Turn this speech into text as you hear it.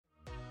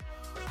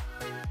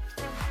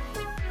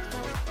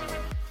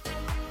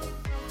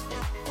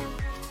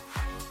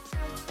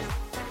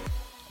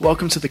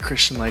Welcome to the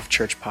Christian Life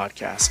Church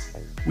podcast.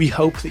 We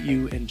hope that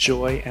you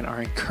enjoy and are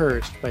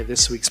encouraged by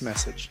this week's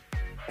message.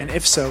 And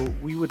if so,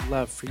 we would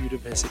love for you to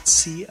visit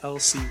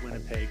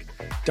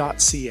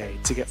clcwinnipeg.ca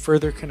to get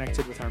further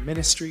connected with our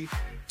ministry,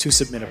 to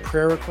submit a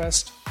prayer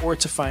request, or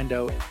to find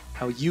out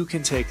how you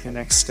can take the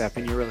next step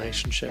in your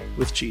relationship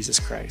with Jesus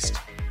Christ.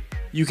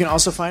 You can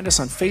also find us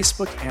on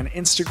Facebook and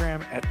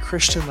Instagram at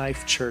Christian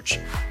Life Church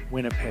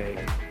Winnipeg.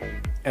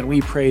 And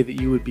we pray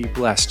that you would be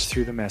blessed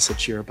through the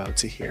message you're about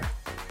to hear.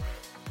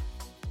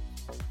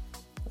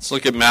 Let's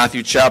look at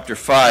Matthew chapter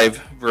 5,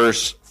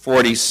 verse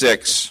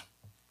 46.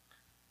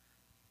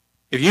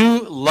 If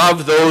you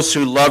love those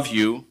who love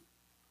you,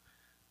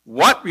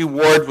 what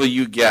reward will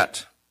you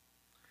get?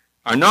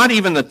 Are not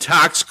even the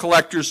tax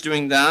collectors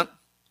doing that?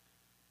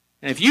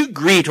 And if you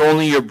greet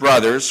only your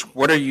brothers,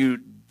 what are you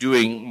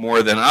doing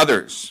more than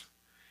others?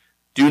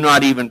 Do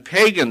not even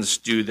pagans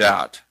do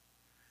that?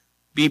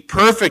 Be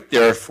perfect,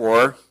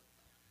 therefore,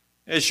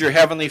 as your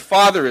heavenly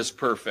Father is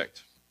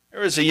perfect. There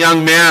was a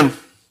young man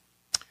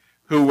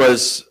who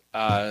was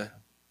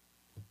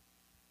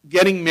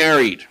getting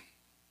married.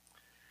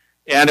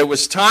 And it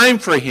was time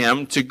for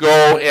him to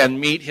go and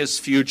meet his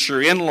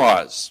future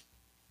in-laws.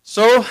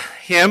 So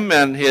him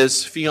and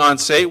his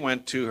fiancée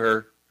went to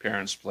her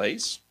parents'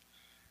 place.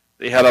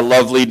 They had a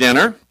lovely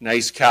dinner,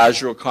 nice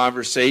casual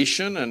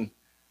conversation, and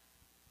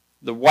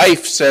the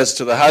wife says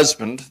to the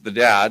husband, the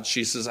dad,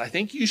 she says, I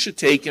think you should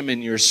take him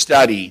in your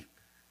study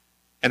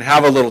and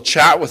have a little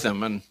chat with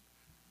him and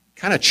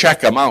kind of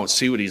check him out,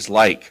 see what he's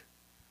like.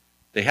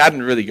 They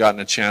hadn't really gotten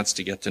a chance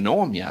to get to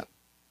know him yet.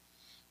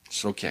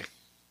 It's okay.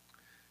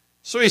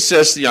 So he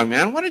says to the young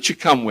man, why don't you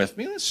come with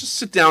me? Let's just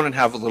sit down and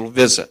have a little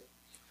visit.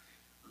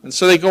 And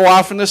so they go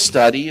off in the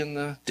study, and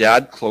the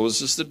dad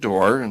closes the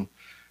door, and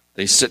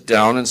they sit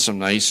down in some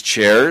nice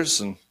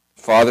chairs, and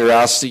father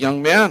asks the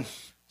young man,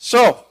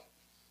 so,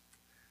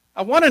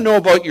 I want to know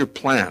about your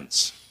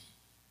plans.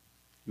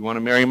 You want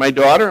to marry my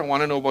daughter? I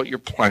want to know about your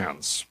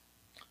plans.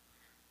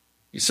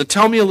 He said,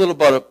 tell me a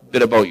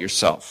bit about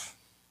yourself.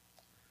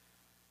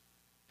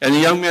 And the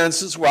young man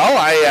says, well,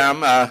 I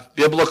am a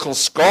biblical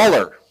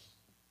scholar.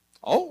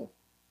 Oh.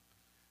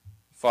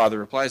 Father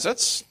replies,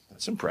 that's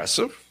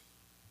impressive.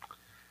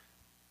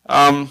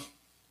 I'm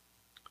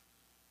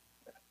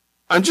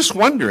just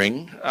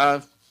wondering,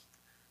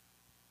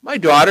 my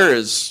daughter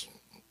has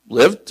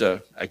lived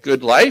a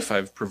good life.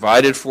 I've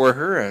provided for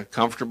her a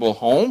comfortable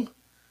home.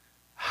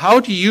 How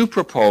do you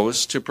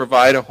propose to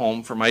provide a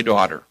home for my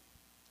daughter?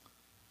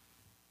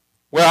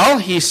 Well,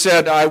 he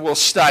said, I will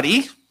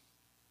study,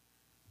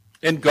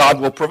 and God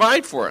will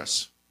provide for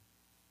us.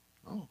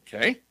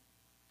 Okay.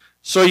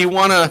 So you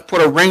want to put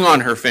a ring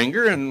on her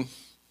finger, and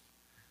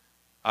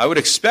I would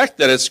expect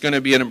that it's going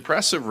to be an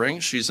impressive ring.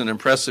 She's an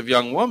impressive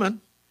young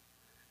woman.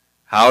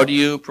 How do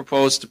you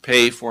propose to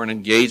pay for an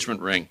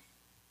engagement ring?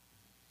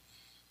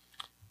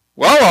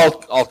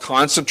 Well, I'll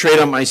concentrate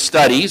on my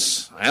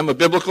studies. I am a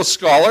biblical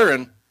scholar,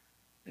 and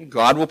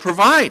God will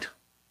provide.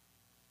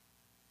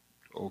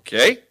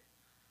 Okay.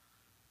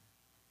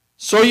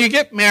 So you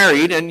get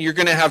married, and you're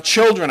going to have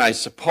children, I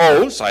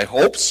suppose. I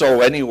hope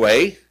so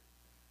anyway.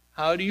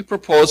 How do you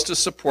propose to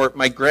support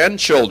my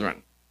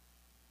grandchildren?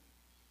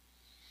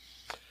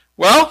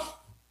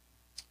 Well,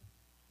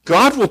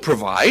 God will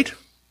provide.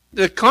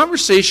 The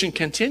conversation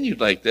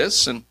continued like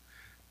this, and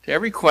to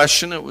every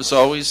question it was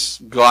always,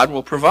 God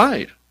will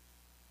provide.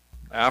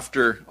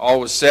 After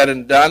all was said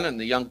and done, and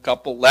the young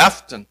couple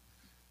left, and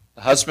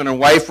the husband and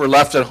wife were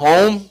left at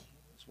home,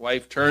 his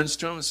wife turns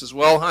to him and says,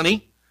 well,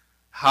 honey,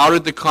 how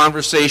did the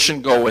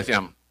conversation go with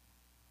him?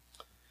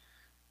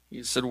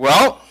 He said,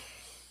 well,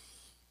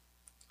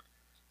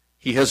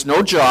 he has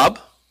no job,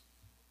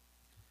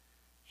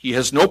 he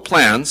has no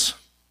plans,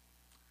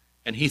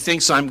 and he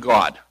thinks I'm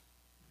God.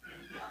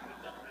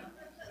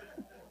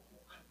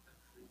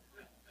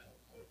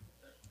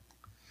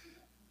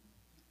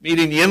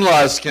 Meeting the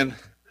in-laws can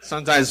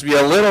sometimes be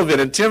a little bit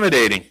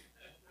intimidating.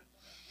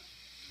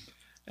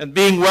 And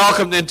being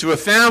welcomed into a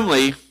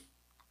family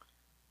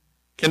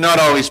cannot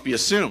always be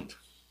assumed.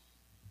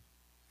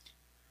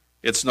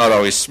 It's not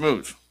always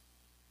smooth.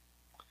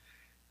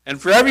 And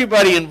for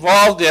everybody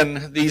involved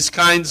in these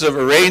kinds of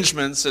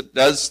arrangements, it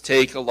does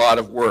take a lot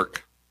of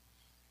work.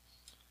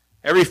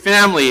 Every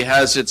family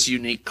has its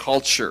unique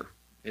culture,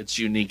 its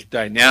unique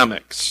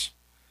dynamics.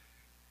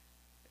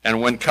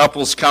 And when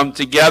couples come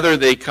together,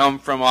 they come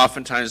from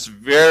oftentimes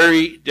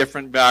very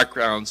different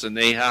backgrounds, and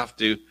they have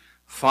to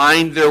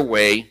find their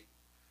way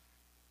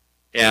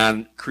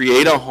and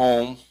create a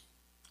home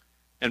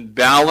and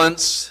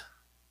balance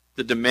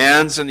the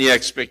demands and the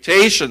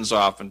expectations,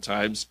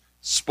 oftentimes,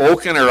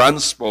 spoken or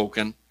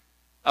unspoken,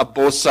 of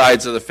both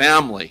sides of the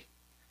family.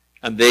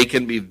 And they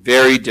can be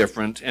very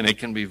different, and it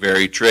can be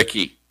very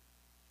tricky.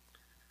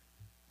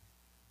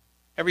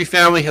 Every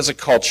family has a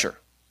culture.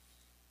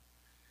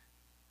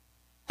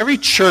 Every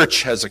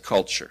church has a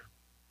culture.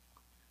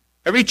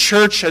 Every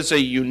church has a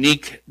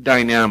unique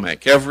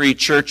dynamic. Every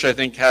church, I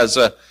think, has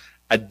a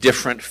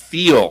different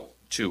feel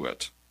to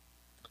it.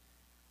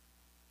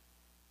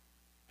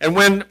 And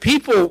when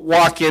people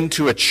walk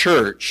into a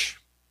church,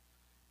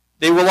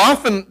 they will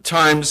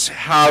oftentimes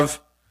have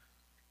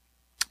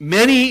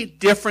many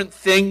different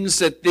things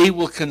that they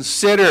will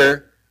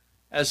consider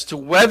as to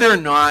whether or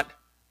not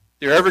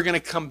they're ever going to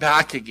come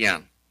back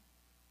again.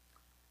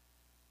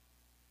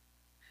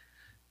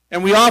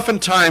 And we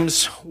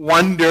oftentimes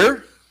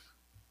wonder,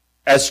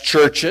 as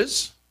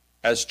churches,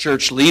 as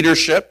church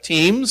leadership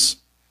teams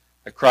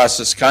across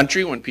this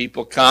country, when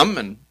people come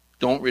and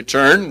don't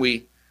return,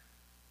 we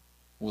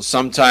will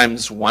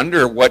sometimes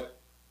wonder what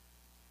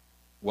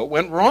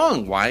went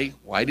wrong. Why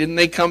didn't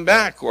they come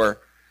back? Or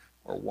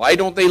why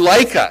don't they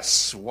like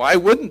us? Why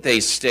wouldn't they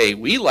stay?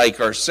 We like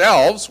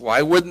ourselves.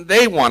 Why wouldn't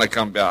they want to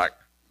come back?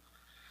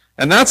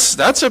 And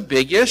that's a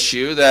big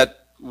issue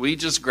that we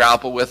just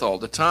grapple with all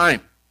the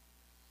time.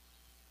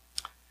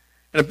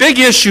 And a big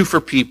issue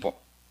for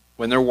people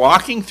when they're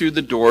walking through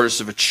the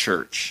doors of a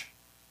church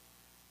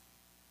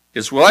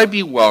is, will I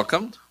be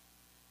welcomed?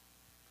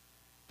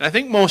 And I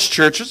think most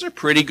churches are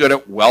pretty good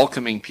at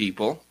welcoming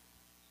people,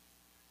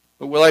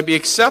 but will I be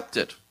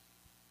accepted?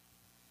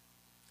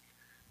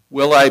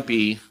 Will I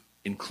be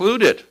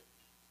included?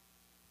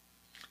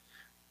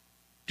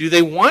 Do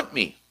they want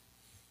me?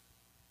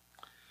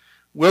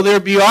 Will there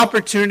be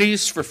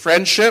opportunities for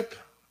friendship,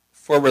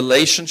 for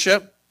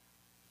relationship,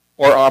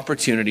 or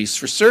opportunities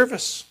for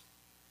service?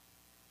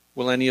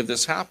 Will any of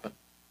this happen?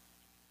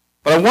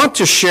 But I want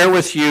to share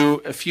with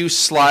you a few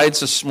slides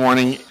this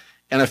morning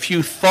and a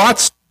few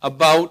thoughts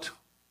about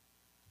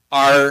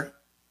our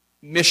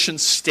mission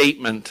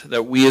statement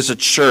that we as a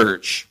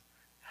church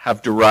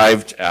have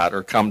derived at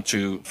or come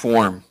to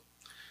form.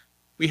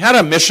 We had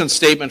a mission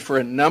statement for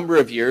a number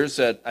of years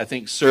that I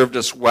think served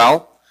us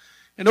well.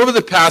 And over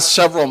the past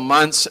several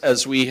months,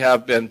 as we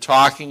have been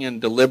talking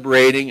and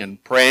deliberating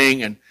and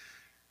praying and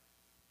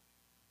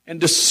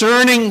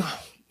discerning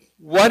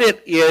what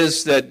it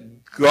is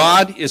that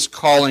God is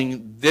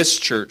calling this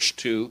church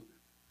to,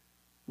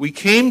 we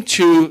came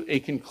to a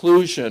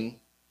conclusion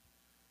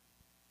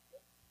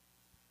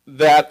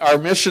that our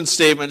mission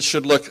statement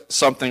should look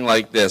something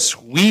like this.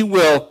 We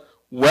will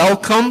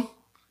welcome,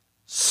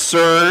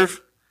 serve,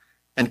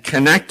 and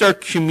connect our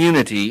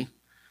community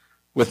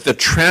with the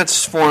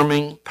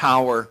transforming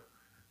power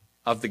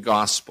of the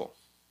gospel.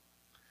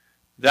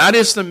 That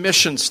is the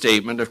mission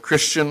statement of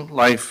Christian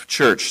Life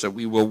Church, that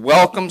we will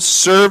welcome,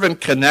 serve,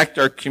 and connect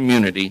our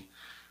community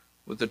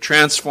with the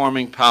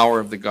transforming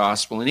power of the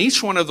gospel. And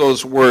each one of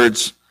those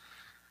words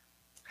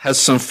has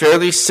some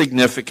fairly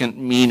significant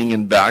meaning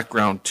and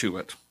background to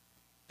it.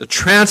 The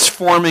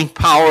transforming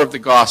power of the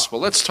gospel.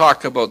 Let's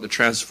talk about the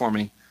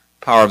transforming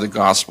power of the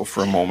gospel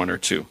for a moment or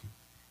two.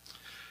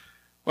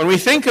 When we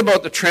think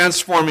about the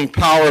transforming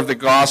power of the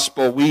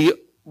gospel, we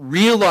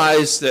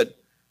realize that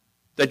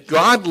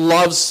God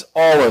loves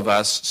all of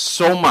us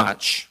so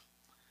much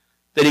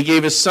that he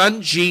gave his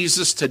son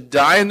Jesus to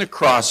die on the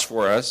cross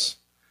for us.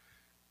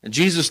 And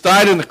Jesus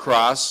died on the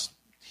cross.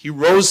 He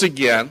rose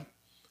again.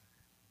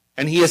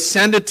 And he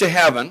ascended to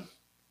heaven.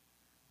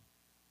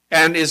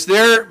 And is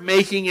there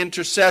making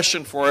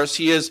intercession for us.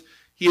 He is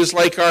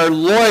like our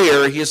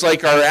lawyer. He is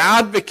like our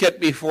advocate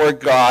before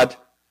God,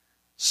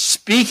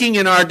 speaking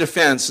in our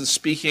defense and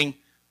speaking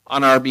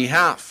on our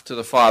behalf to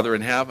the Father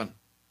in heaven.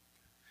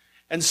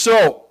 And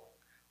so,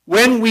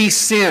 when we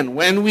sin,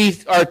 when we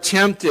are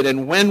tempted,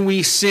 and when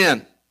we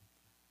sin,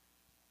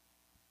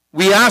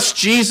 we ask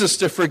Jesus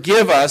to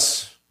forgive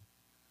us,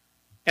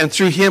 and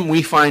through him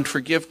we find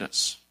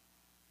forgiveness.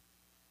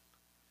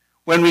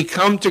 When we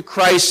come to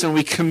Christ and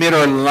we commit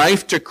our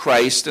life to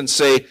Christ and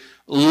say,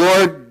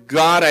 Lord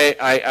God,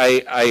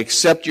 I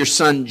accept your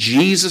Son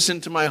Jesus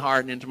into my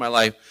heart and into my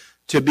life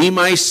to be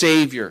my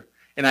Savior,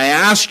 and I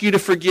ask you to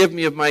forgive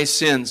me of my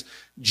sins,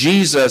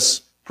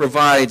 Jesus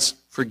provides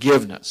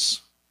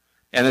forgiveness.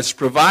 And it's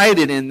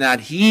provided in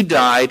that he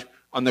died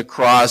on the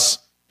cross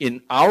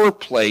in our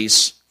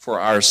place for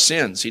our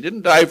sins. He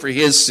didn't die for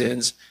his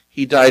sins.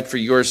 He died for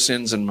your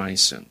sins and my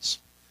sins.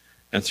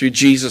 And through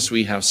Jesus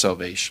we have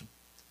salvation.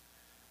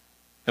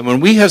 And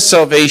when we have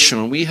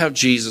salvation, when we have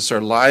Jesus,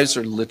 our lives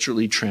are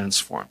literally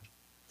transformed.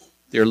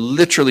 They're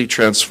literally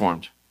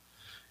transformed.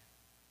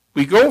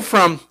 We go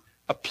from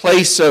a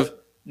place of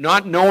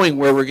not knowing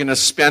where we're going to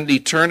spend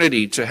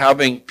eternity to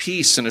having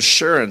peace and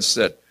assurance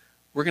that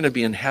we're going to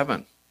be in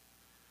heaven.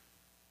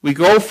 We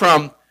go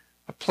from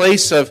a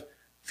place of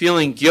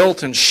feeling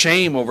guilt and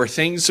shame over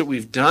things that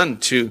we've done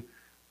to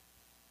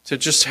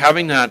just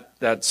having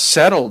that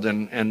settled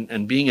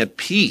and being at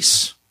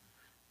peace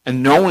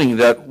and knowing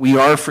that we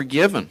are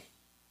forgiven.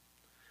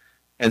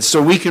 And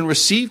so we can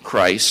receive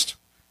Christ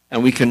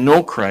and we can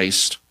know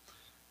Christ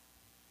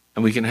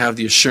and we can have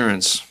the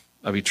assurance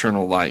of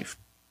eternal life.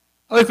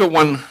 I like what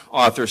one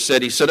author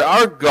said. He said,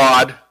 our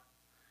God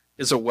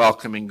is a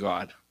welcoming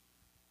God.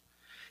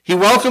 He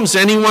welcomes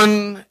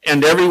anyone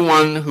and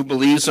everyone who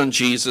believes on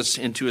Jesus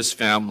into his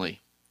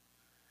family.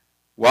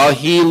 While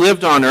he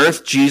lived on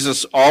earth,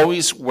 Jesus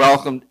always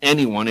welcomed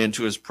anyone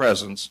into his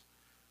presence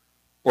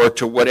or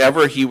to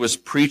whatever he was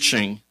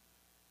preaching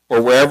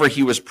or wherever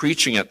he was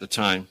preaching at the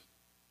time.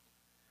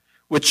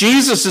 With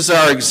Jesus as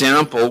our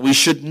example, we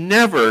should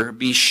never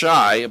be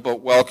shy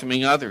about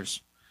welcoming others,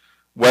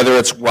 whether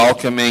it's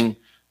welcoming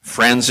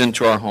friends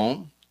into our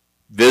home,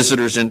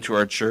 visitors into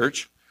our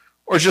church,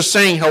 or just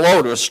saying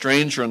hello to a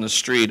stranger on the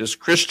street. As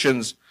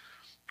Christians,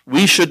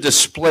 we should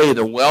display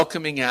the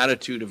welcoming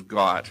attitude of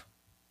God.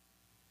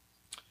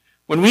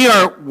 When we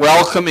are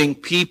welcoming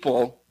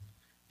people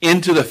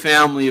into the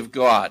family of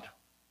God,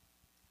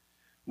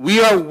 we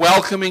are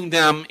welcoming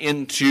them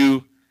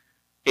into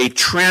a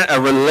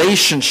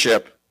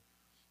relationship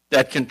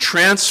that can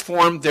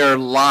transform their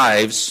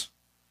lives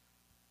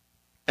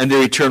and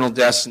their eternal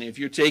destiny. If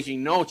you're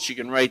taking notes, you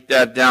can write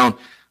that down.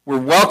 We're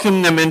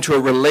welcoming them into a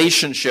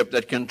relationship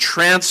that can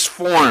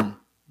transform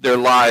their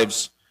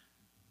lives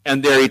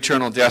and their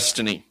eternal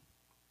destiny.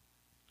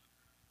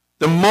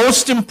 The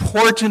most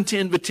important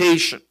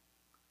invitation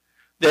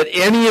that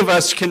any of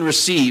us can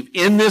receive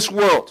in this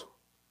world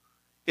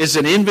is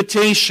an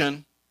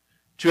invitation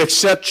to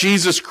accept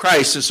Jesus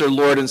Christ as our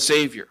Lord and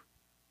Savior.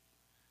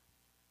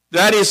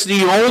 That is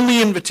the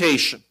only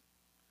invitation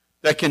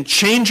that can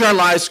change our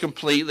lives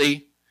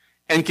completely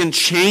and can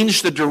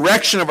change the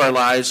direction of our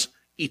lives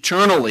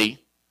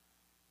eternally,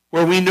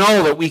 where we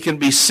know that we can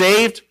be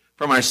saved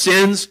from our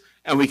sins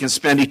and we can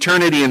spend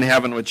eternity in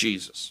heaven with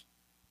Jesus.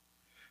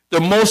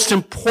 The most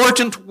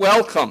important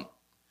welcome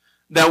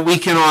that we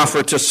can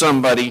offer to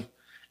somebody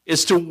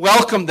is to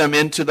welcome them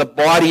into the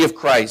body of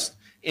Christ,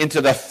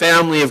 into the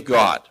family of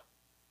God.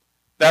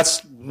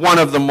 That's one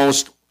of the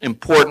most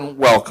important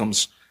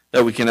welcomes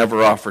that we can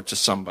ever offer to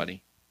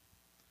somebody.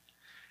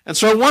 And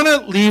so I want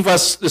to leave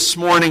us this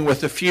morning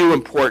with a few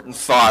important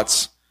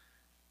thoughts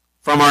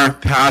from our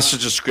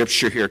passage of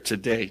Scripture here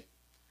today.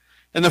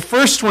 And the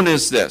first one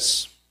is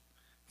this: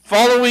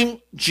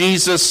 following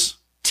Jesus'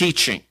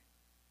 teaching.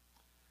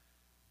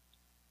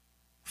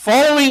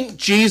 Following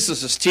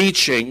Jesus'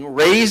 teaching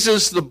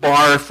raises the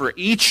bar for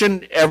each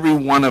and every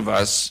one of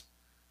us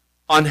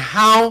on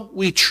how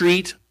we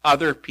treat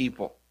other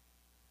people.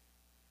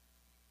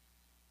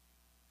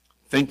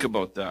 Think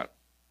about that.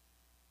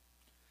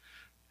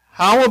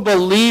 How a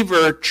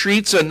believer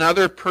treats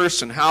another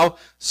person, how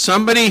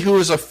somebody who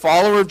is a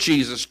follower of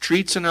Jesus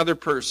treats another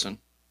person,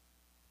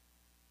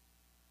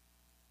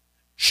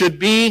 should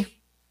be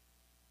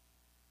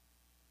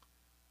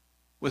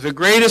with the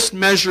greatest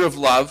measure of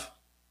love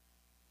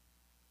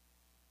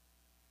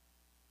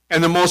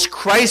and the most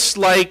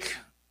Christ-like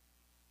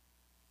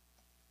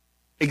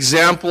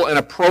example and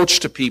approach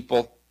to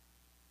people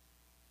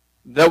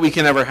that we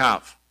can ever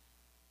have.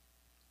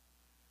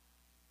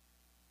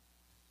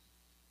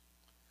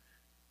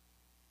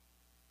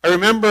 I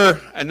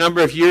remember a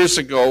number of years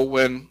ago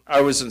when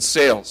I was in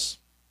sales.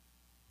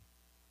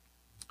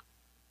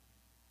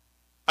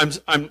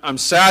 I'm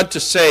sad to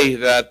say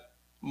that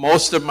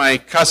most of my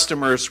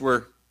customers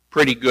were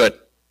pretty good.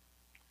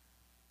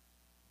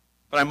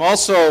 But I'm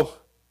also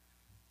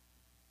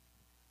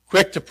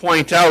quick to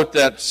point out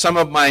that some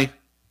of my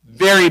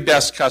very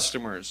best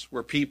customers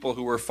were people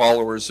who were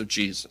followers of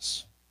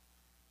Jesus.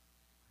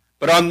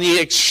 But on the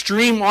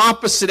extreme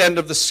opposite end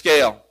of the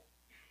scale,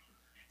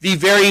 the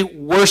very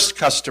worst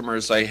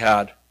customers I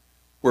had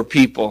were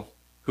people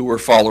who were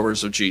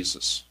followers of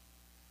Jesus.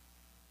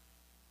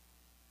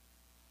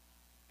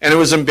 And it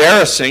was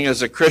embarrassing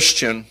as a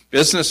Christian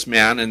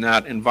businessman in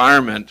that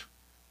environment,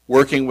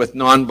 working with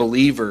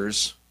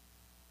non-believers,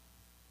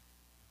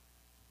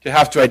 to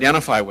have to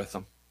identify with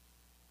them.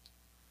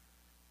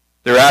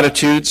 Their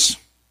attitudes,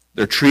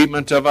 their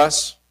treatment of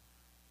us,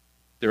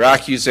 their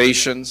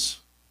accusations,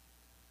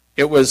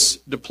 it was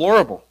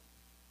deplorable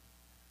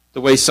the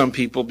way some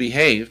people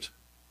behaved,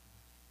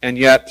 and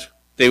yet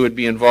they would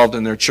be involved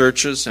in their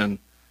churches and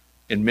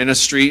in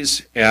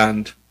ministries.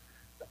 And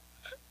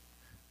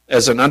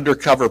as an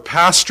undercover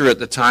pastor at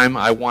the time,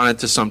 I wanted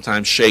to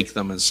sometimes shake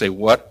them and say,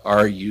 "What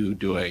are you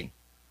doing?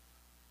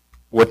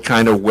 What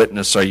kind of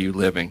witness are you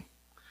living?"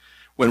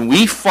 When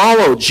we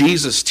follow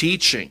Jesus'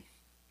 teaching,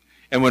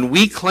 and when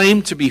we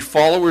claim to be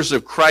followers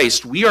of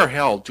Christ, we are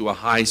held to a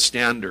high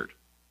standard.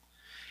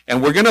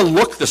 And we're going to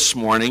look this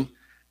morning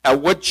at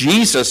what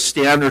Jesus'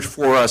 standard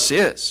for us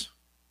is.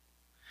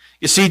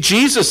 You see,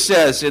 Jesus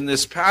says in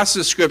this passage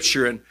of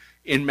Scripture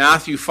in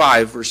Matthew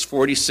 5, verse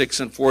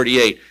 46 and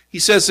 48, he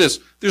says this: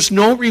 there's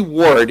no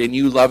reward in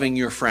you loving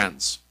your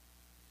friends.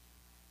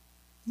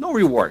 No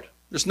reward.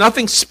 There's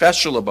nothing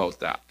special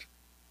about that.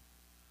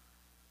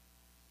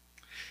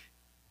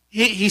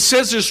 He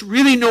says there's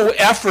really no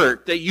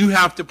effort that you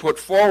have to put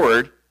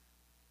forward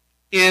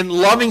in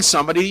loving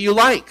somebody you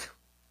like,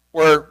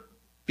 or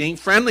being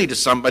friendly to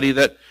somebody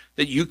that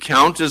you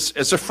count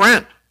as a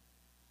friend.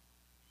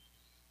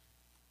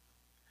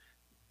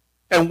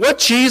 And what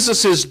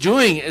Jesus is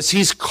doing is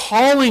he's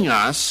calling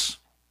us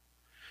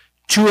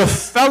to a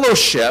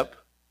fellowship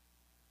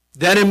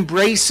that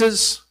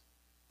embraces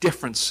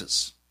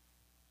differences.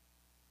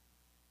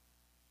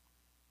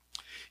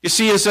 You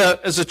see, as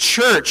a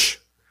church,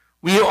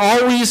 we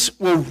always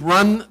will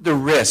run the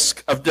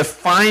risk of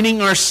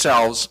defining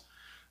ourselves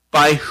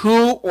by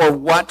who or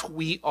what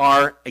we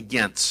are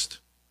against.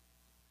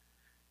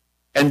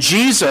 And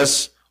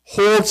Jesus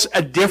holds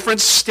a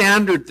different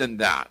standard than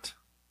that.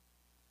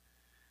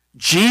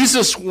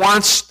 Jesus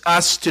wants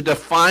us to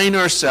define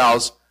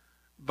ourselves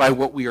by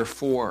what we are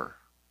for.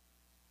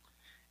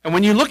 And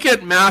when you look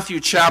at Matthew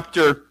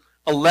chapter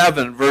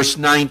 11, verse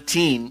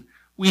 19,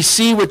 we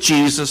see what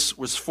Jesus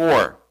was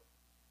for.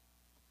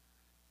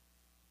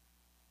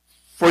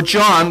 For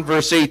John,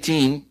 verse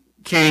 18,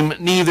 came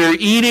neither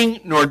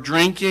eating nor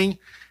drinking,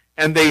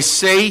 and they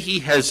say he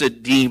has a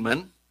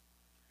demon.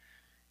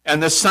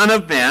 And the Son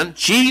of Man,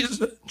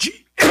 Jesus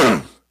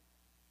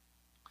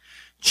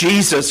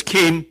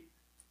came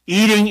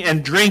eating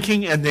and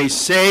drinking, and they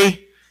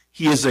say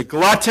he is a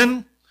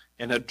glutton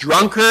and a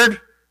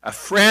drunkard, a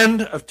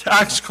friend of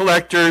tax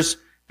collectors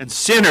and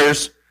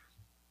sinners,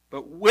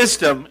 but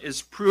wisdom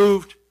is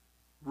proved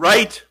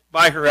right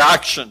by her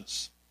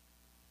actions.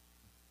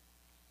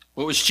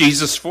 What was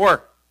Jesus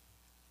for?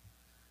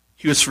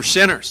 He was for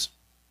sinners.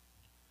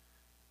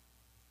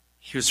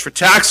 He was for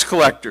tax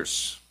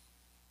collectors.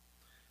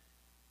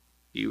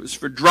 He was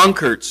for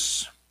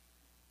drunkards.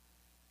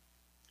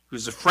 He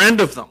was a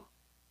friend of them.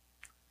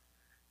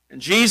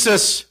 And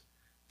Jesus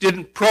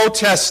didn't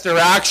protest their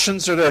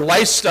actions or their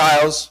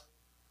lifestyles.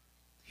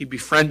 He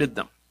befriended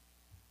them.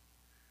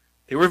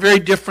 They were very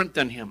different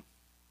than him.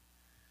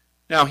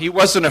 Now, he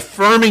wasn't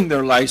affirming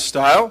their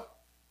lifestyle.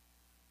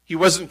 He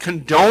wasn't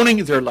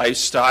condoning their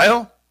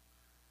lifestyle.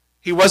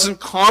 He wasn't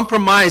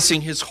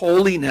compromising his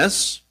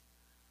holiness.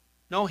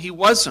 No, he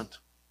wasn't.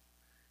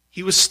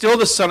 He was still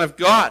the Son of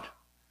God.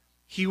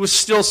 He was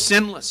still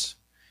sinless.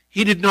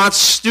 He did not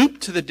stoop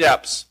to the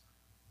depths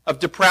of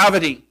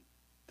depravity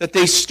that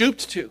they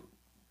stooped to.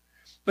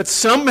 But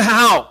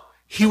somehow,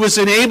 he was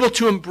unable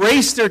to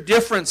embrace their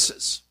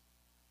differences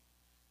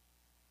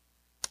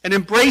and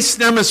embrace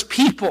them as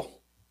people,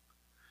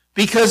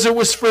 because it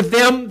was for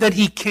them that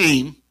he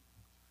came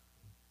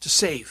to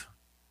save.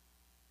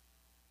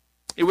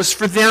 It was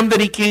for them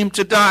that he came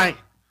to die.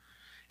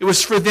 It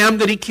was for them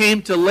that he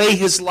came to lay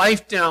his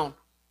life down.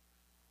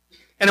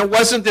 And it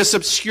wasn't this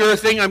obscure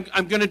thing,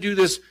 I'm going to do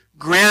this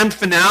grand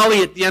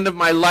finale at the end of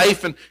my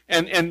life, and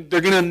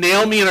they're going to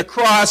nail me in a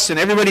cross, and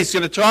everybody's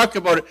going to talk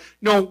about it.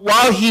 No,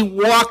 while he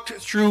walked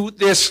through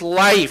this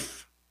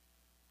life,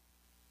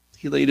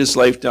 he laid his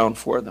life down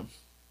for them.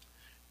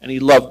 And he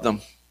loved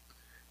them.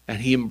 And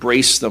he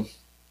embraced them.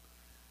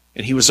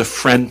 And he was a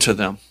friend to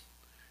them.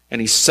 And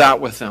he sat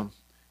with them.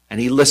 And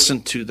he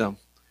listened to them.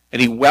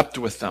 And he wept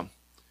with them.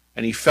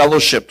 And he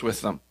fellowshiped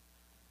with them.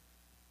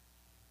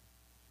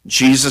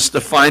 Jesus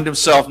defined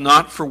himself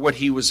not for what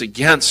he was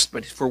against,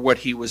 but for what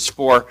he was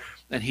for,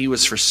 and he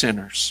was for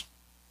sinners.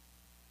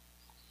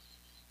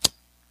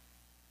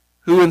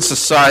 Who in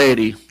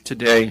society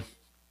today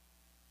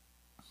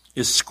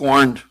is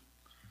scorned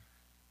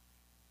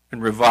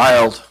and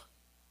reviled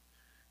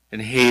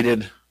and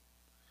hated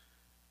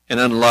and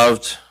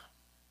unloved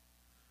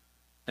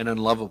and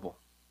unlovable?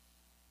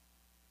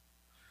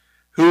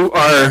 Who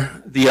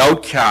are the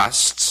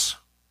outcasts?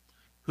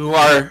 Who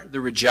are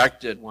the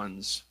rejected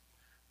ones?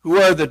 Who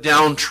are the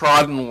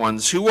downtrodden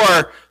ones? Who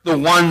are the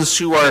ones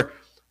who are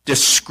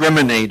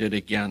discriminated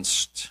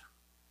against?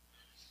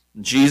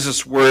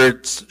 Jesus'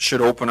 words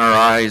should open our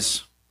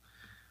eyes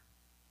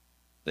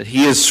that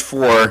he is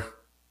for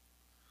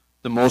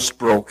the most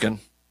broken.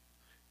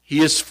 He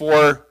is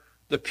for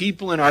the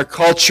people in our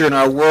culture and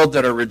our world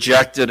that are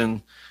rejected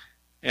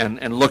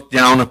and looked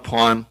down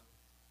upon.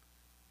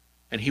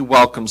 And he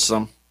welcomes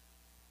them.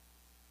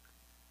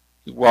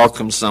 He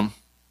welcomes them.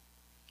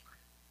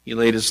 He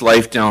laid his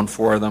life down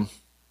for them.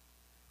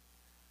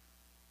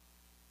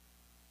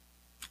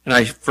 And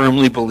I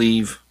firmly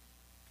believe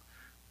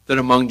that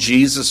among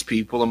Jesus'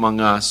 people, among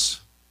us,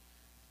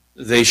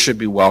 they should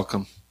be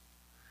welcome.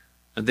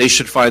 And they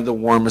should find the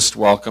warmest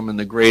welcome and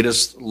the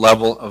greatest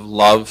level of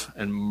love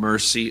and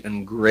mercy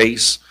and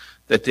grace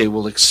that they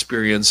will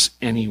experience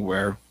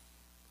anywhere.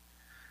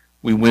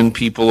 We win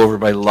people over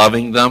by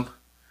loving them,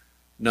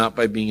 not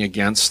by being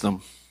against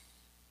them.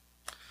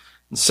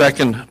 The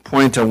second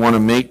point I want to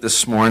make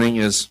this morning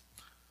is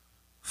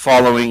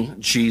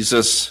following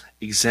Jesus'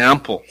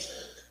 example.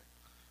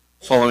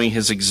 Following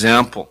his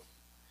example.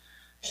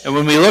 And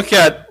when we look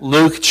at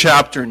Luke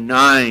chapter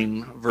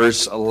 9,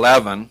 verse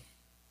 11,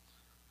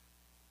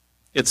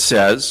 it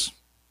says,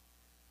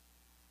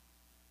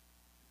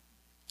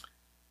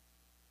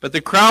 "But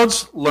the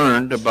crowds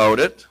learned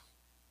about it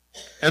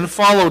and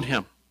followed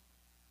him."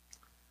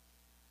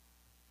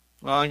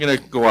 Well, I'm going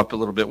to go up a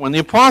little bit. When the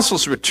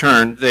apostles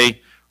returned,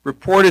 they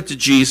reported to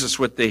Jesus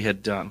what they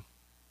had done.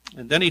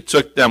 And then he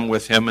took them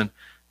with him, and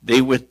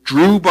they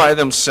withdrew by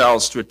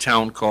themselves to a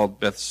town called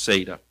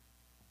Bethsaida.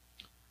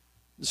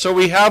 So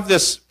we have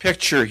this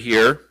picture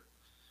here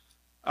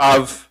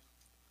of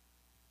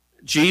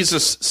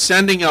Jesus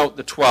sending out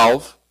the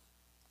 12,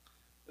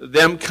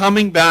 them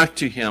coming back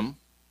to him,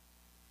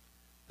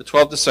 the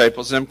 12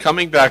 disciples, them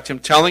coming back to him,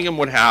 telling him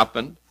what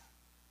happened.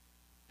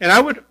 And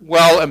I would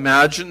well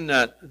imagine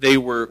that they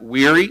were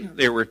weary,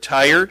 they were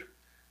tired,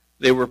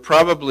 they were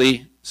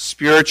probably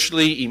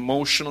spiritually,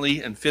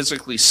 emotionally, and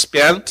physically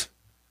spent.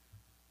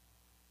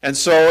 And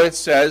so it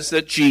says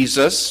that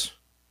Jesus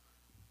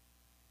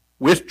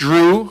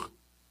withdrew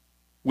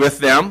with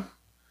them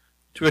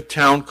to a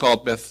town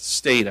called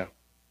Bethsaida.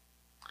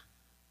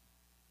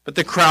 But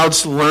the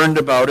crowds learned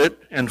about it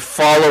and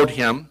followed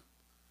him.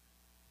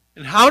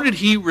 And how did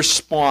he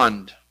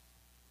respond?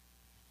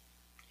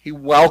 He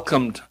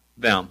welcomed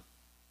them.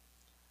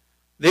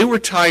 They were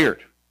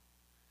tired.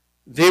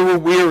 They were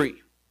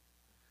weary.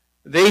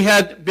 They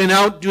had been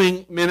out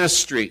doing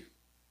ministry.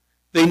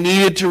 They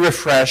needed to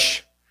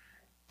refresh.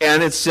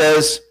 And it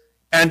says,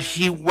 and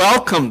he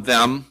welcomed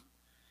them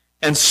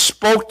and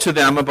spoke to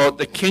them about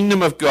the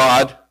kingdom of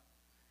God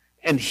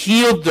and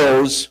healed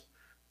those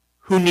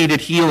who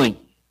needed healing.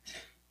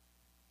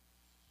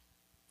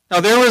 Now,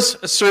 there was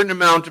a certain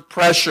amount of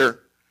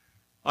pressure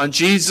on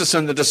Jesus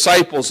and the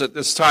disciples at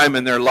this time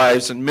in their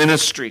lives and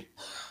ministry.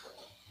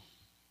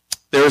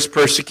 There was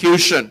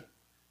persecution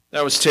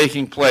that was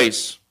taking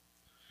place.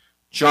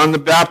 John the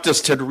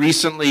Baptist had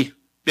recently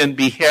been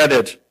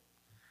beheaded.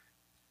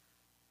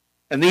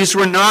 And these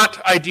were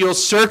not ideal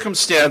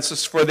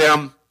circumstances for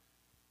them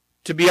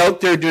to be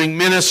out there doing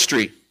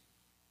ministry.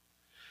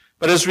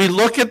 But as we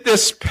look at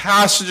this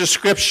passage of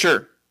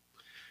Scripture,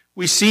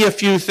 we see a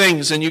few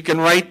things, and you can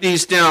write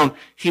these down.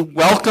 He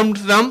welcomed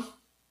them,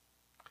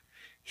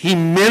 he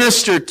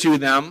ministered to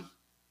them,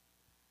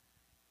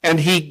 and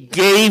he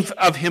gave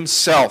of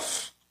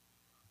himself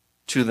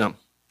to them.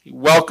 He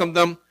welcomed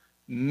them,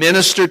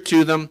 ministered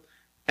to them,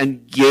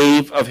 and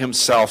gave of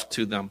himself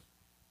to them.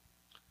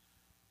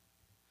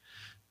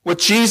 What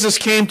Jesus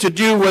came to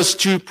do was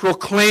to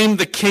proclaim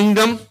the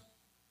kingdom,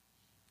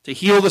 to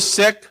heal the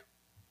sick,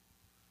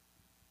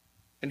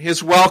 and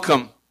his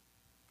welcome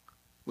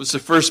was the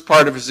first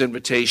part of his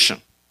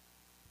invitation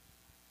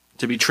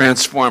to be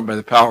transformed by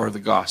the power of the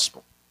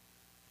gospel.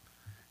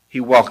 He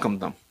welcomed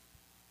them.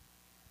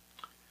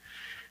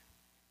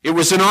 It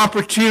was an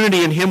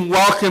opportunity in him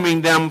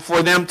welcoming them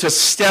for them to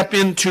step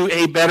into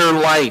a better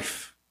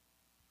life.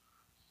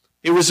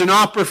 It was an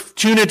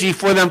opportunity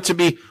for them to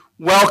be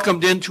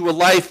welcomed into a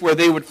life where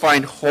they would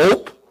find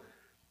hope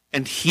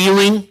and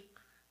healing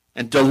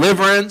and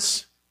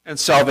deliverance and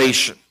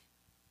salvation.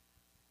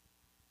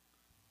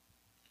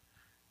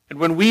 And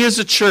when we as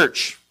a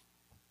church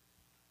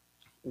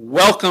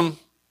welcome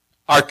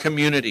our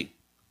community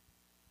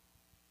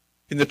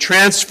in the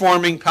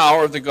transforming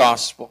power of the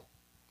gospel,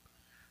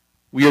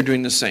 we are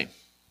doing the same.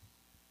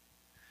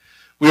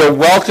 We are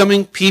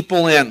welcoming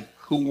people in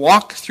who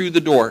walk through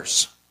the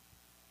doors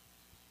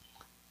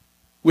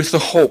with the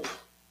hope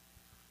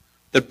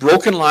that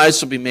broken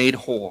lives will be made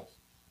whole,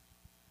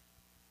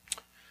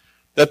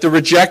 that the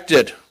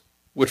rejected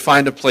would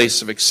find a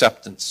place of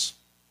acceptance,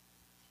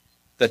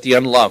 that the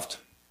unloved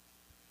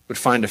would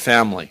find a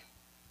family,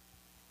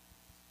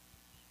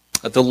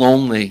 that the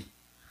lonely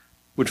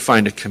would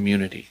find a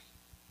community,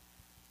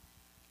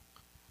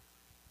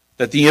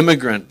 that the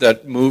immigrant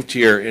that moved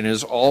here and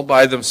is all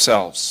by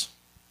themselves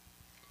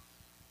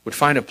would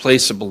find a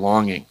place of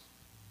belonging,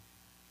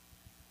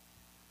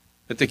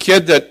 that the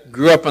kid that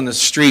grew up on the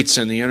streets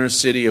in the inner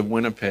city of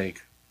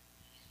Winnipeg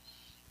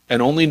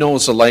and only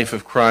knows a life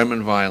of crime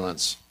and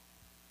violence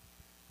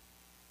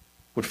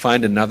would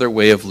find another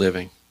way of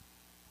living,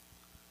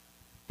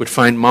 would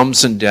find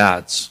mums and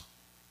dads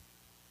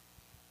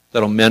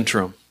that'll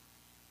mentor him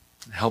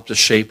and help to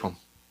shape him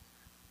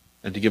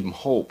and to give him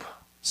hope.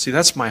 See,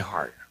 that's my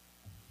heart.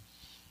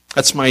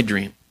 That's my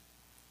dream.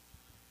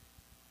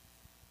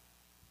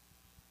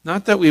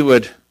 Not that we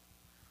would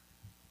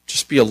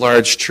just be a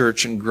large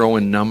church and grow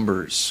in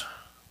numbers.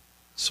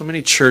 So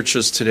many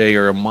churches today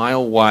are a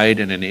mile wide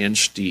and an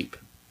inch deep.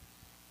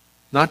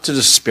 Not to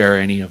despair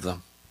any of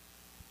them,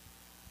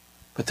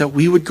 but that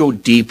we would go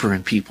deeper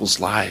in people's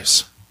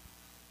lives.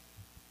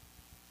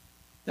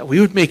 That we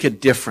would make a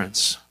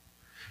difference,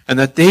 and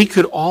that they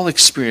could all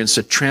experience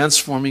the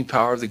transforming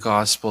power of the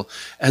gospel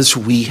as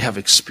we have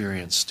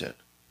experienced it,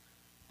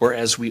 or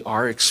as we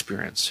are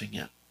experiencing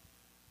it.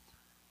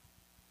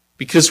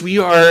 Because we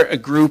are a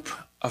group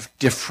of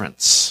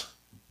different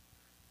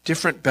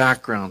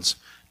backgrounds,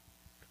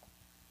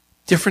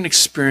 different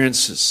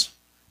experiences,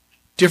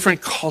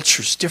 different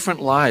cultures,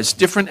 different lives,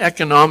 different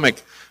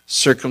economic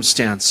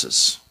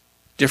circumstances,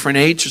 different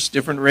ages,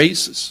 different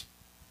races.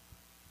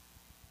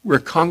 We're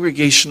a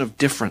congregation of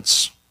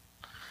difference.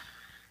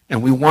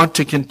 And we want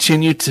to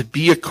continue to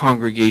be a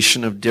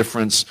congregation of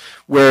difference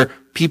where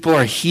people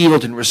are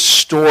healed and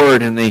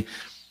restored and they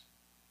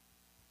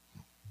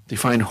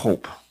find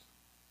hope.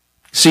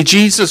 See,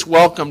 Jesus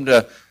welcomed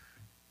a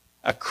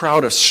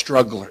crowd of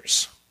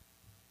strugglers.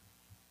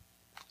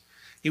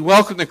 He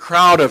welcomed a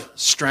crowd of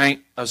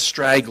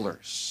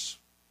stragglers.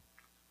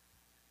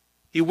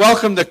 He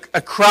welcomed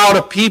a crowd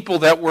of people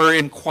that were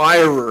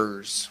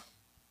inquirers.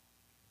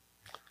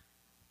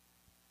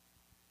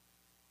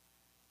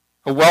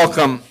 A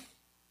welcome,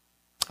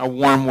 a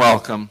warm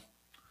welcome,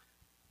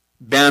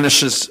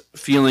 banishes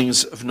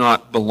feelings of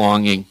not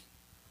belonging.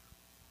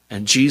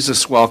 And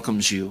Jesus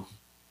welcomes you.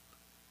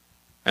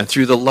 And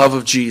through the love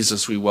of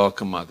Jesus, we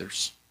welcome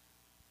others.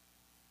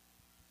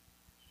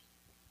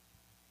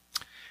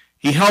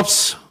 He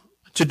helps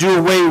to do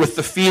away with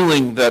the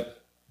feeling that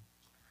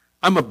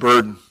I'm a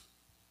burden.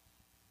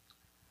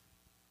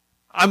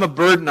 I'm a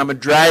burden, I'm a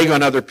drag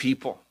on other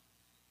people.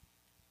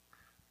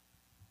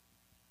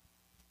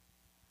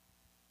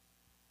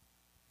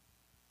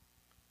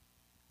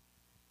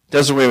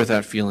 Does away with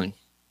that feeling.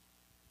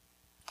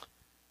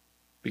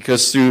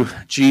 Because through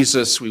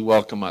Jesus we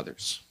welcome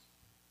others.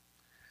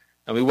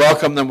 And we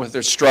welcome them with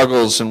their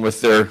struggles and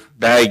with their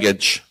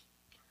baggage.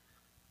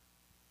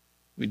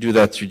 We do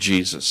that through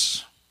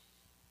Jesus.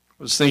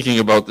 I was thinking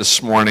about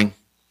this morning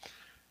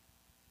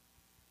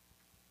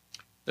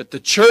that the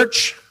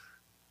church,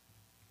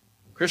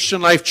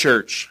 Christian Life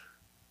Church,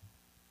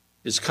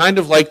 is kind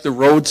of like the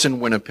roads in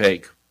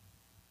Winnipeg.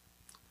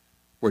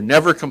 We're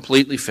never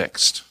completely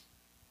fixed.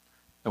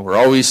 And we're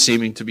always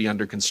seeming to be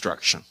under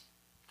construction.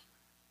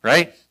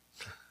 Right?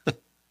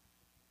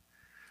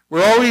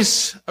 We're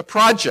always a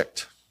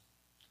project.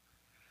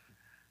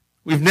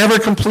 We've never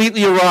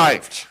completely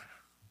arrived.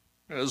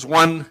 As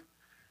one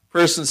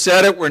person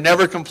said it, we're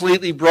never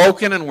completely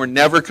broken and we're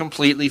never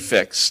completely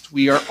fixed.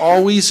 We are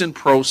always in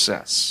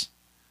process.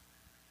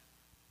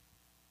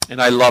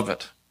 And I love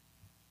it.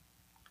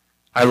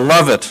 I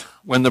love it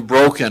when the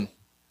broken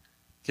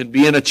can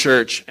be in a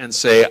church and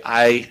say,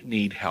 I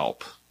need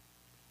help.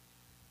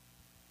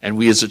 And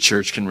we as a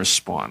church can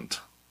respond.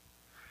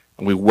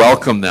 And we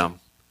welcome them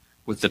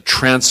with the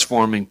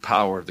transforming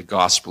power of the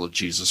gospel of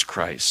Jesus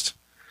Christ.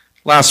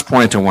 Last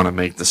point I want to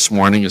make this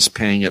morning is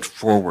paying it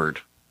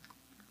forward.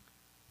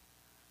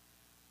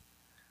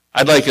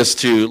 I'd like us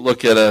to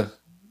look at a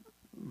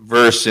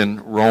verse in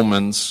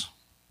Romans.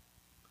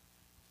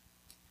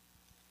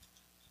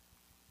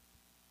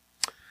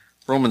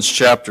 Romans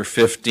chapter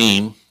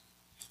 15,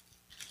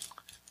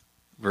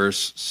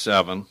 verse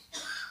 7.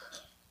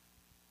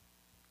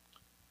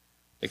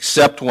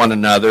 Accept one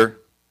another,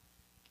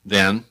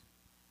 then,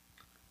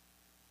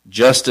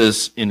 just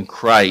as in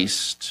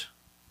Christ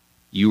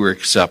you were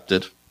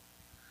accepted,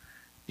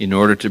 in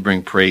order to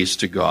bring praise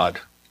to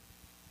God.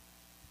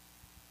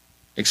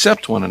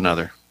 Accept one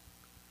another,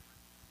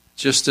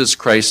 just as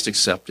Christ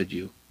accepted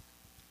you.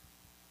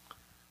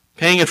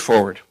 Paying it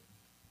forward.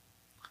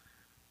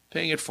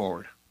 Paying it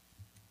forward.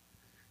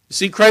 You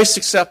see, Christ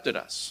accepted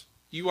us.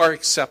 You are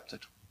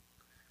accepted.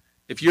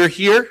 If you're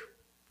here,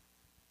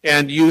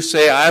 and you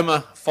say, I'm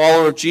a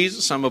follower of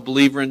Jesus, I'm a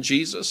believer in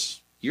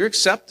Jesus, you're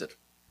accepted.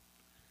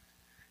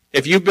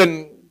 If you've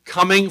been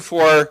coming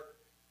for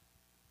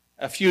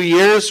a few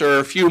years or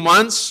a few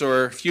months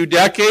or a few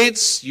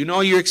decades, you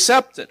know you're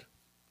accepted.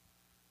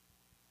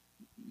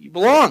 You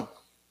belong.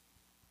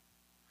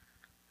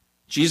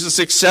 Jesus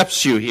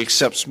accepts you. He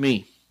accepts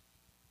me.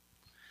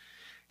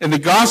 And the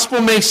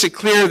gospel makes it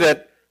clear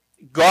that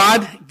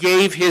God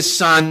gave his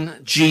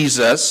son,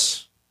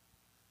 Jesus,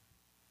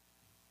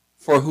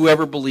 for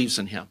whoever believes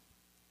in him.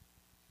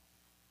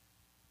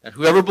 That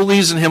whoever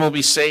believes in him will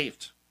be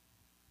saved.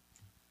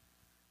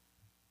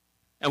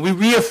 And we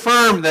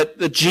reaffirm that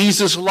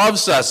Jesus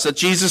loves us, that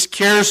Jesus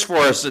cares for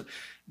us, that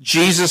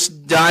Jesus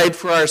died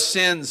for our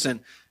sins,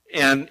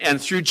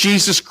 and through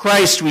Jesus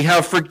Christ we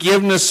have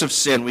forgiveness of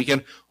sin. We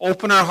can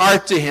open our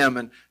heart to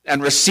him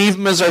and receive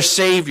him as our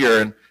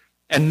Savior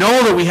and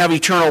know that we have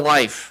eternal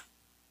life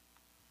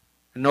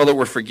and know that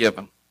we're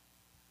forgiven.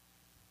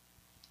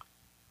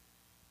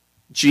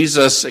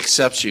 Jesus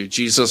accepts you.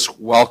 Jesus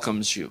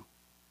welcomes you.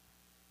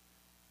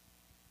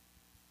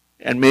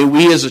 And may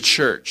we as a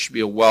church be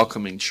a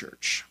welcoming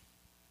church.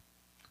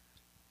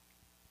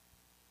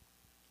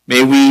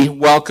 May we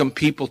welcome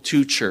people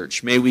to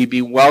church. May we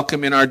be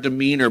welcome in our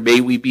demeanor. May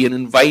we be an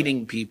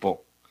inviting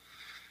people.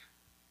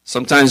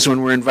 Sometimes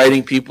when we're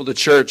inviting people to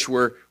church,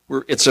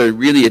 it's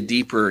really a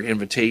deeper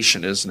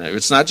invitation, isn't it?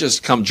 It's not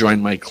just come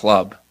join my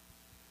club.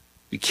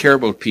 We care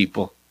about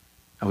people,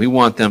 and we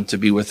want them to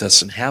be with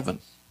us in heaven.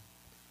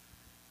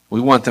 We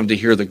want them to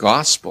hear the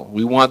gospel.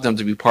 We want them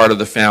to be part of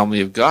the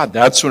family of God.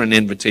 That's what an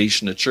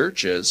invitation to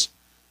church is.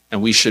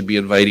 And we should be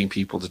inviting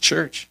people to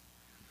church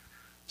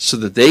so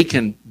that they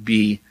can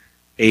be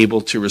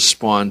able to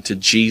respond to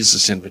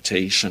Jesus'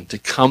 invitation to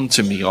come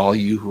to me, all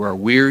you who are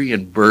weary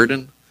and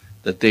burdened,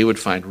 that they would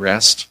find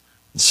rest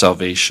and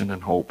salvation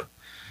and hope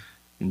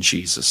in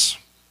Jesus.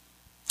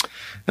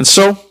 And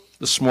so,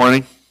 this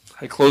morning,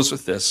 I close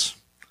with this.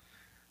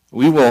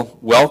 We will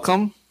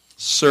welcome,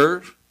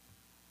 serve,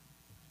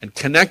 and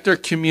connect our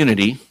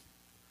community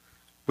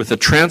with the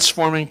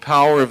transforming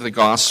power of the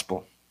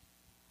gospel.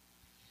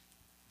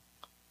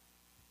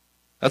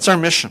 That's our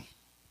mission.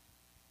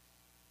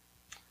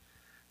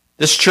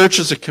 This church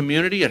is a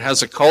community. It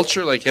has a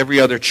culture like every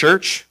other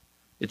church.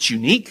 It's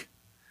unique.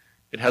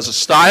 It has a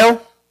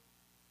style.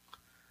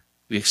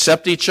 We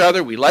accept each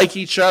other. We like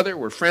each other.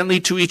 We're friendly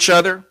to each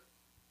other.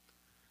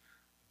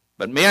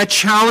 But may I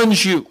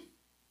challenge you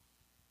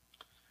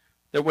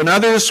that when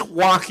others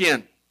walk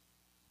in,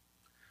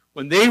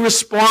 when they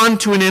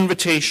respond to an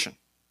invitation,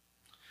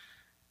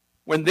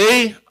 when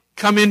they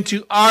come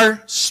into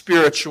our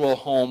spiritual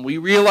home, we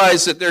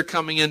realize that they're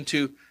coming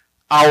into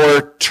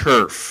our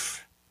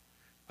turf,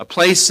 a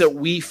place that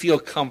we feel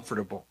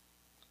comfortable.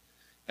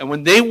 And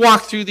when they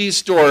walk through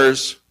these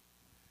doors,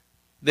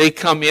 they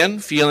come in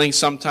feeling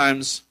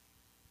sometimes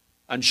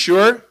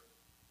unsure,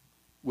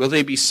 Will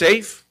they be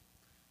safe?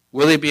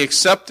 Will they be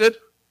accepted?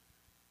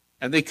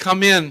 And they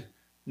come in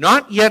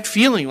not yet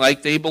feeling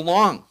like they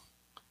belong.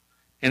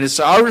 And it's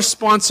our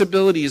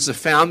responsibility as a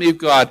family of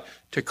God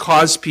to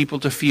cause people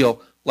to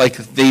feel like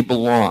they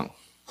belong.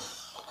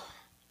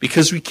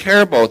 Because we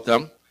care about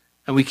them,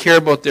 and we care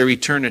about their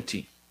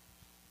eternity,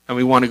 and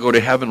we want to go to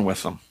heaven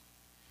with them.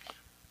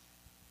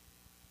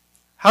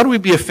 How do we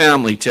be a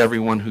family to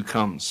everyone who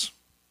comes?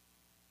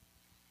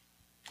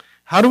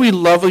 How do we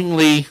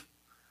lovingly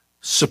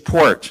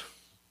support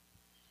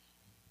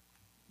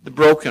the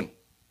broken,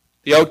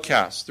 the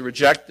outcast, the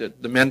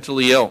rejected, the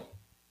mentally ill?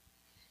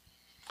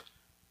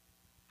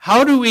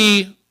 How do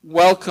we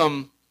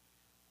welcome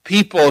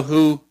people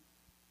who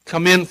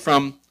come in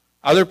from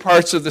other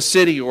parts of the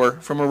city or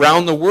from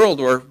around the world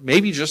or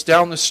maybe just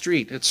down the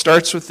street? It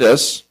starts with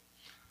this.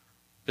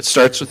 It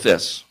starts with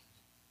this.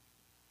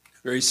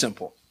 Very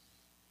simple.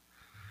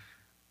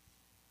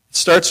 It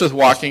starts with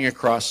walking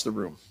across the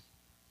room.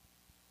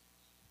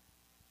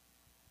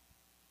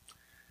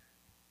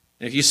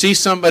 If you see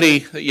somebody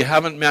that you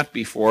haven't met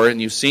before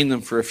and you've seen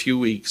them for a few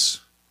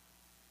weeks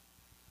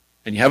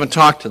and you haven't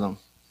talked to them,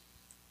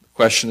 the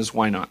question is,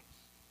 why not?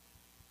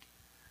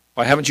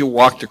 Why haven't you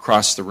walked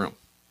across the room?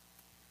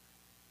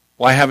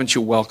 Why haven't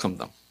you welcomed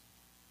them?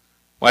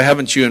 Why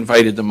haven't you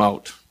invited them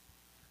out?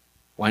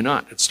 Why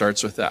not? It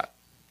starts with that.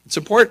 It's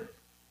important.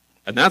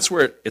 And that's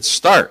where it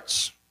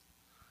starts.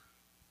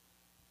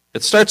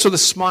 It starts with a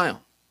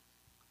smile.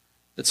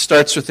 It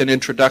starts with an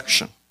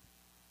introduction.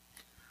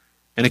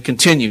 And it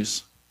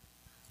continues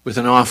with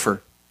an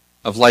offer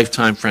of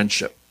lifetime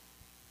friendship.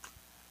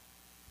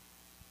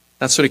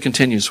 That's what it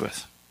continues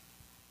with.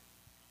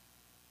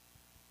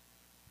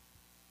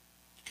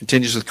 It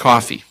continues with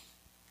coffee.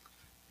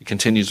 It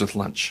continues with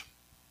lunch.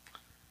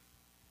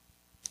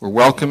 We're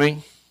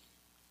welcoming,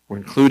 we're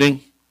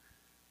including,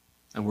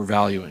 and we're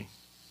valuing.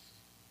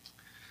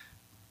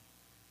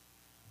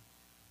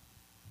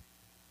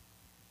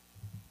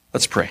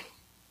 Let's pray.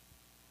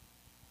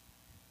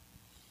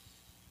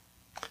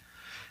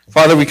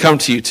 Father, we come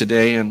to you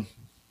today, and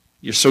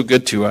you're so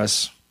good to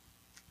us.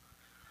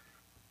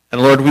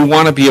 And Lord, we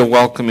want to be a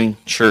welcoming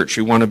church.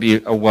 We want to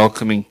be a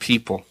welcoming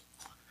people.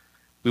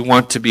 We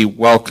want to be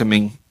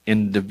welcoming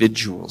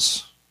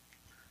individuals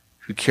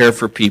who care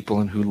for people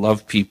and who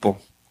love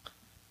people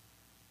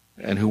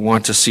and who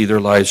want to see their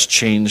lives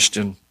changed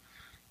and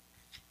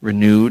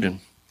renewed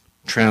and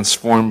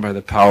transformed by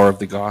the power of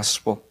the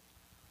gospel.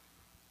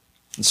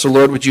 And so,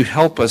 Lord, would you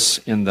help us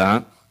in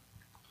that?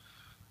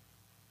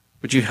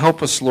 Would you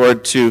help us,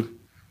 Lord, to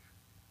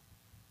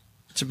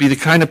be the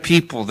kind of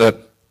people that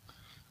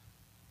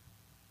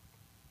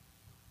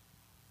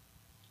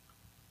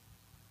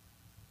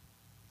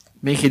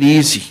make it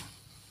easy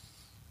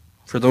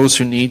for those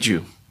who need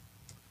you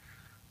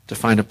to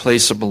find a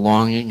place of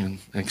belonging and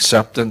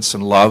acceptance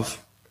and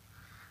love.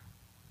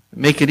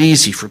 Make it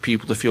easy for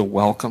people to feel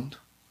welcomed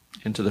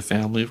into the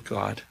family of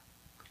God.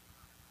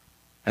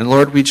 And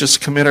Lord, we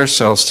just commit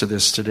ourselves to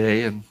this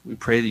today, and we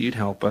pray that you'd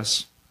help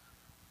us.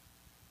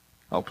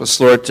 Help us,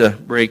 Lord, to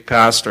break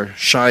past our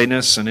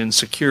shyness and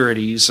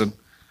insecurities and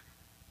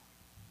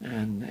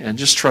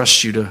just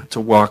trust you to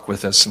walk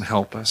with us and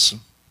help us,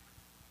 and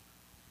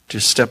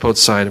to step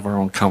outside of our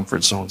own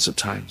comfort zones at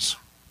times.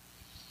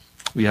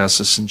 We ask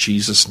this in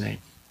Jesus' name.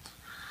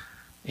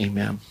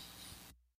 Amen.